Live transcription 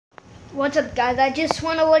What's up, guys? I just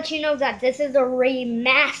want to let you know that this is a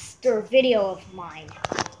remaster video of mine.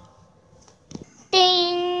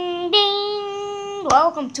 Ding, ding!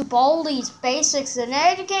 Welcome to Baldi's Basics in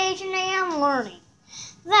Education and Learning.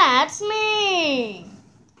 That's me!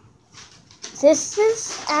 This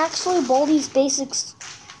is actually Baldi's Basics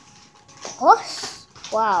Plus?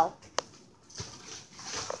 Wow.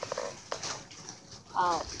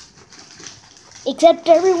 Wow. Except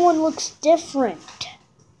everyone looks different.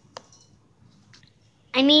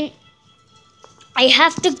 I mean, I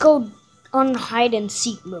have to go on hide and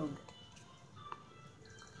seek mode.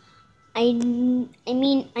 I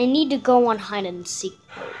need to go on hide and seek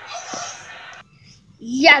mode.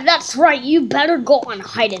 Yeah, that's right. You better go on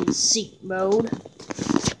hide and seek mode.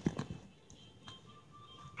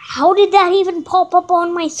 How did that even pop up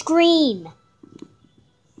on my screen?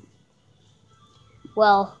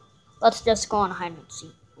 Well, let's just go on hide and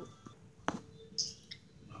seek.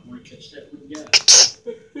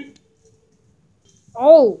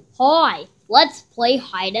 Oh, hi. Let's play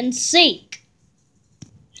hide and seek.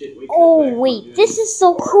 Oh, wait. This is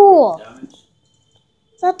so cool.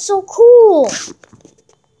 That's so cool.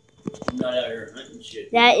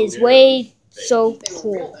 That is way so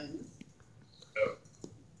cool.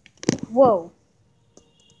 Whoa.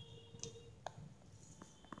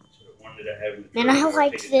 Man, I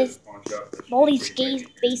like this Baldi's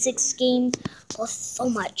Basics game so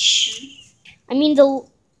much. I mean, the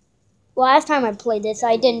last time I played this,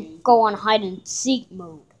 I didn't go on hide and seek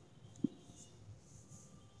mode.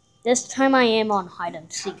 This time I am on hide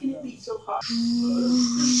and seek mode.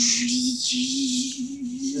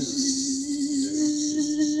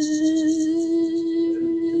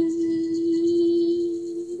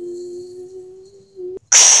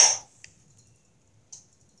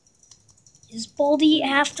 Is Baldi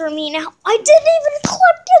after me now? I didn't even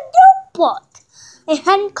collect a notebook. I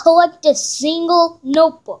hadn't collected a single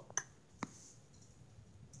notebook.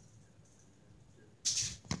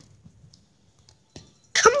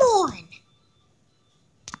 Come on!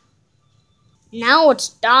 Now it's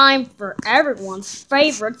time for everyone's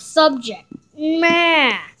favorite subject,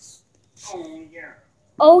 math.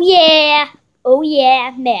 Oh yeah! Oh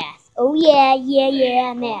yeah, math. Oh yeah,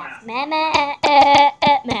 math.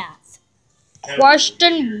 Math.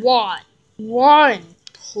 Question 1. 1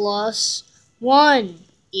 plus 1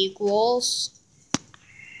 equals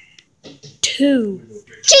 2.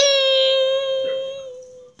 Ching!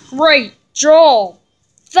 Great job!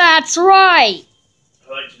 That's right!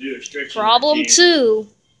 Problem 2.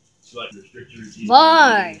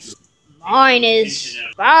 5 minus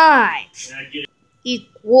 5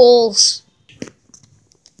 equals...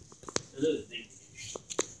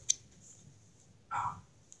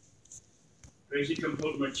 Crazy, come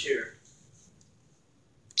hold my chair.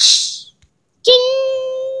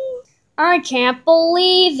 Ding! I can't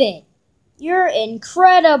believe it. You're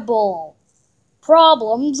incredible.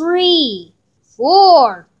 Problem 3.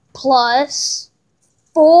 4 plus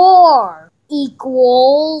 4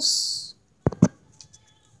 equals...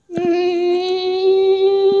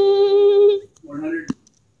 100.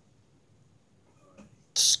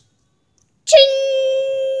 Ching!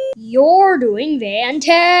 You're doing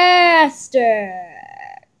fantastic.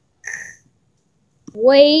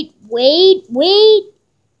 Wait.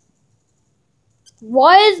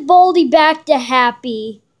 Why is Baldi back to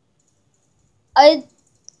happy?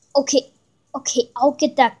 Okay, I'll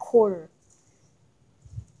get that quarter.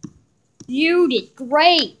 You did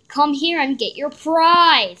great. Come here and get your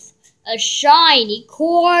prize. A shiny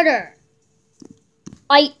quarter.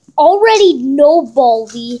 I already know,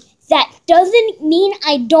 Baldi. That doesn't mean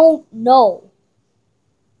I don't know.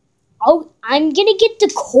 I'm gonna get the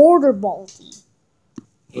quarter, Baldi.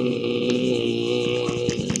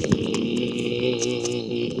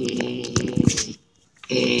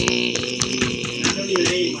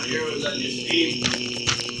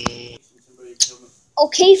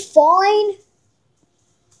 Okay, fine.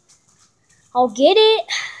 I'll get it.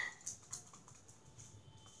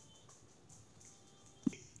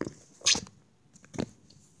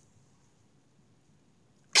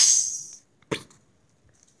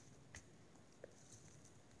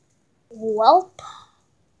 Welp.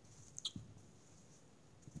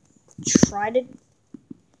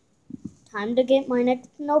 Time to get my next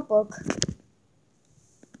notebook.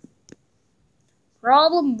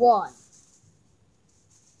 Problem 1.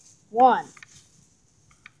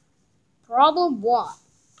 Problem 1.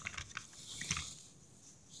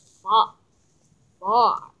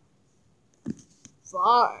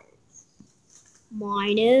 5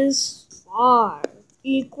 minus 5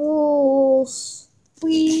 equals...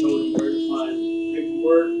 Paperwork,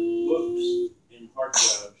 books, and hard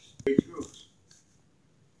drives.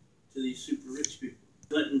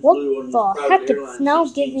 What flew on the private heck? airline It's now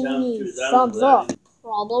 16 giving times me to his island thumbs without up.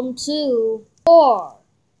 Problem 2. 4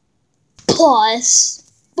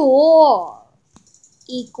 plus 4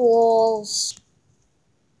 equals...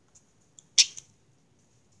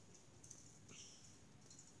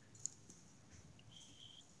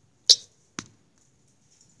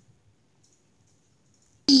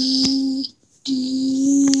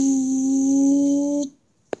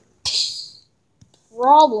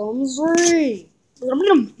 Problem 3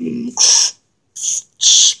 plus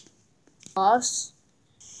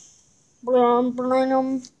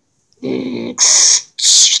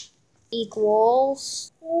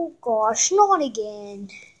equals... Oh gosh, not again.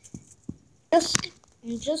 I'm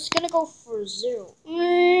just gonna go for 0.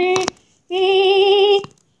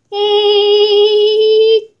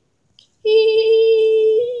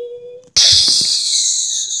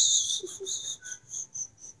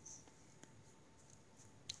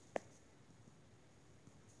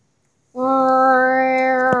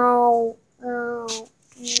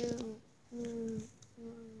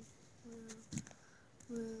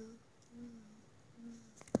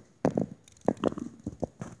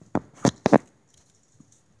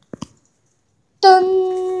 Dun.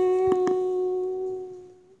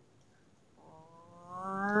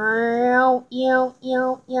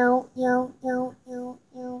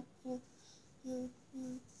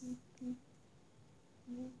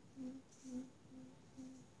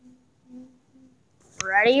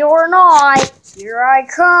 Ready or not, here I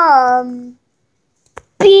come.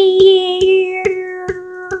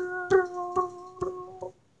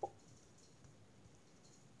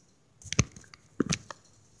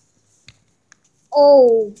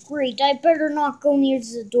 Oh, great. I better not go near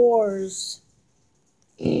the doors.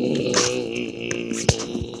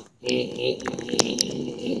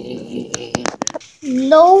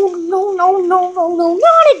 No,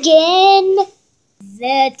 not again.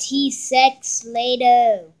 30 seconds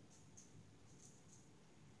later.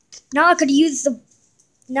 Now I could use the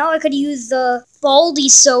Baldi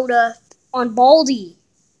soda on Baldi.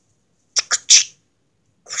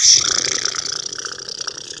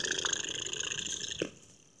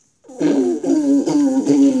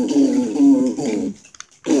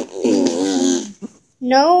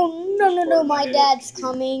 No, my dad's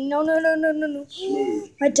coming. No.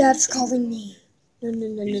 My dad's calling me.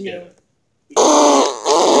 No.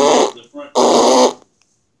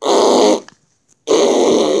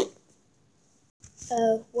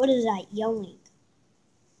 What is that yelling?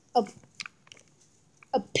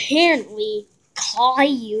 Apparently,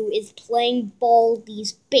 Caillou is playing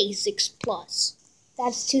Baldi's Basics Plus.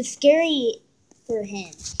 That's too scary for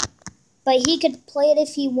him. But he could play it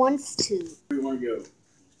if he wants to. Where you want to go?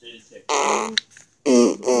 Stay in Texas.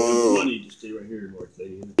 The money to stay right here in North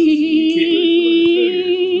Lady. You can't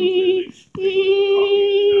really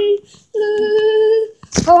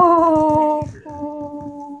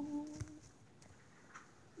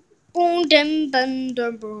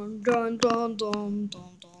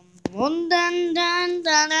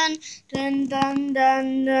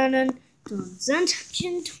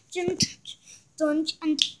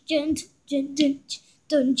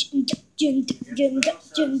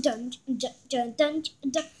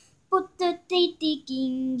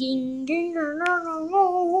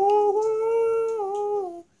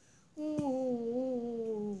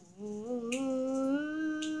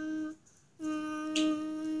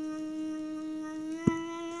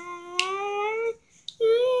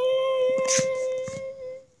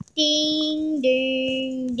Ding,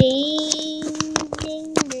 ding, ding, ding,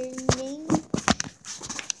 ding,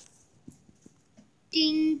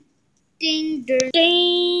 ding, ding, ding,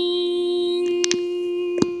 ding.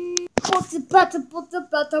 Butter, butter, butter,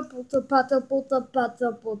 butter, butter, butter,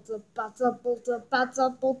 butter, butter, butter, butter, butter,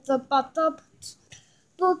 butter, butter, butter,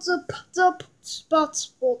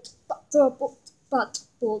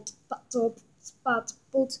 butter, butter,